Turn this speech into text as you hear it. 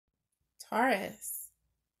Taurus.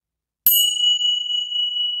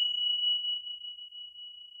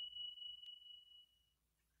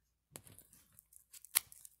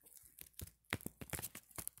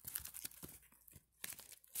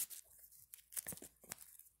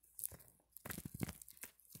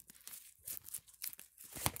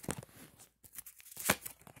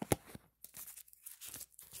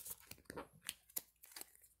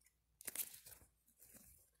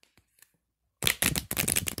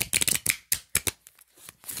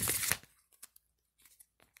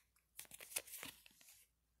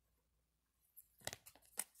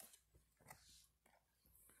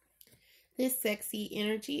 This sexy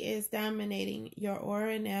energy is dominating your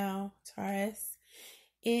aura now, Taurus.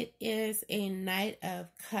 It is a Knight of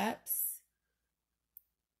Cups,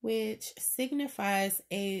 which signifies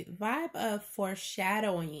a vibe of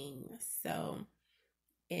foreshadowing. So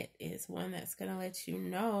it is one that's going to let you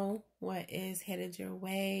know what is headed your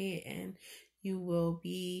way, and you will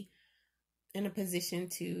be in a position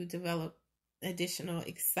to develop additional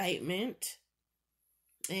excitement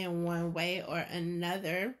in one way or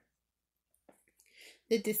another.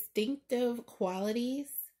 The distinctive qualities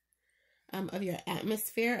of your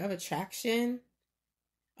atmosphere of attraction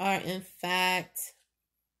are, in fact,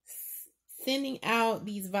 sending out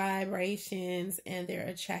these vibrations, and they're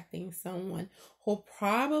attracting someone who'll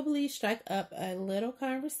probably strike up a little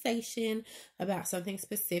conversation about something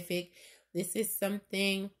specific. This is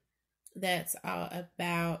something that's all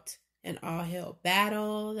about an all-hell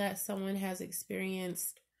battle that someone has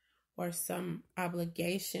experienced, or some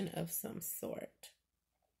obligation of some sort.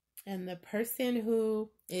 And the person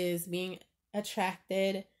who is being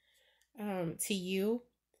attracted to you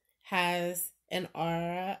has an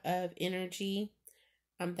aura of energy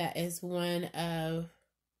that is one of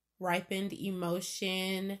ripened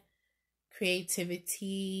emotion,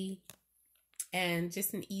 creativity, and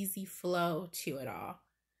just an easy flow to it all,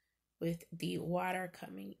 with the water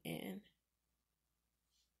coming in